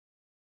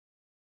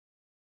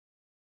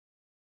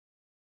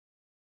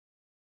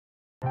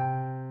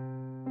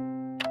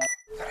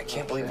I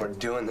can't believe we're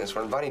doing this.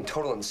 We're inviting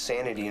total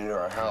insanity into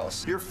our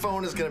house. Your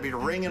phone is gonna be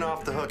ringing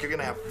off the hook. You're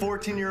gonna have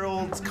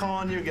 14-year-olds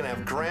calling you. You're gonna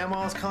have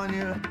grandmas calling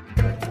you.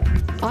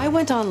 I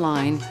went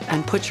online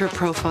and put your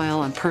profile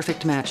on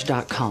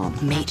perfectmatch.com.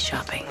 Mate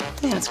shopping.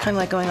 Yeah, it's kind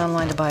of like going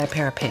online to buy a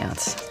pair of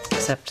pants,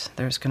 except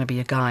there's going to be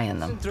a guy in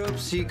them. Misanthrope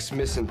seeks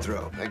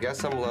misanthrope. I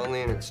guess I'm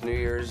lonely and it's New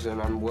Year's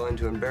and I'm willing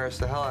to embarrass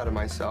the hell out of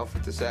myself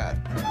with this ad.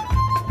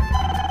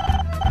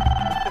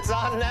 It's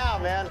on now,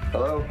 man.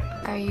 Hello?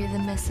 Are you the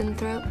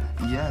misanthrope?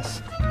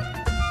 Yes.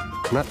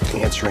 I'm not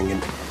answering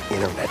an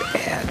internet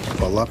ad.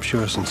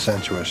 Voluptuous and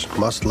sensuous,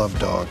 must love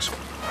dogs.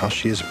 How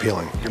she is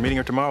appealing. You're meeting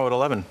her tomorrow at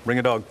 11. Bring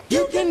a dog.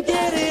 You can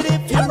get it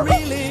if you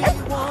really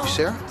want.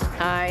 Sarah?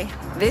 Hi.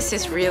 This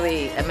is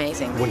really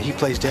amazing. When he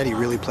plays dead, he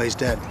really plays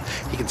dead.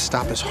 He can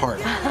stop his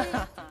heart.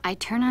 I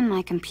turn on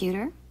my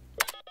computer.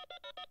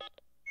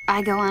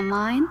 I go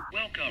online.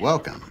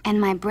 Welcome. And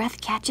my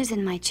breath catches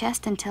in my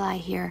chest until I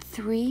hear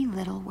 3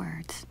 little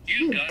words.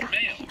 You got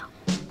mail.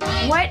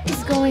 What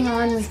is going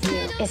on with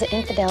you? Is it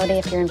infidelity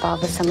if you're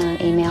involved with someone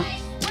on email?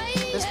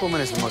 This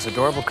woman is the most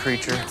adorable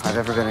creature I've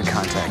ever been in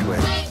contact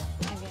with.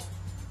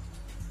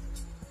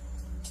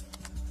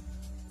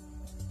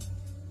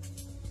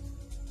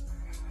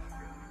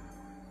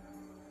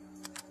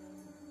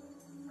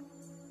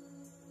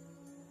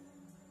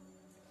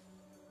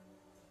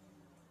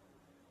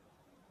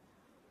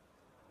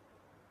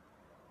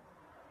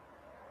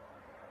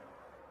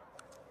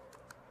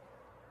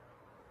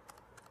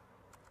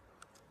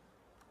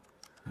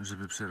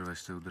 Żeby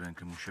przerwać tę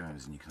udrękę, musiałem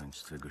zniknąć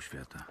z twojego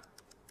świata.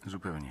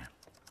 Zupełnie.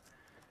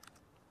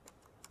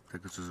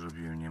 Tego, co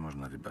zrobiłem, nie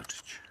można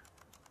wybaczyć.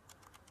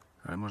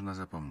 Ale można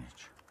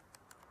zapomnieć.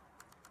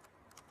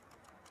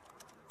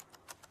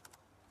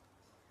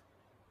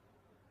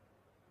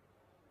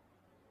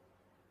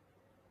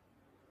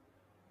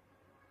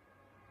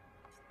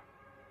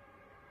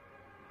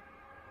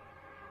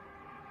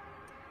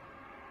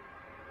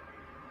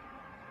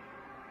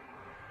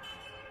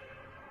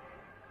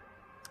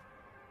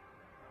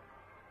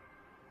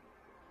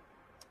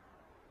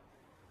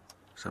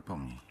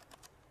 Zapomnij.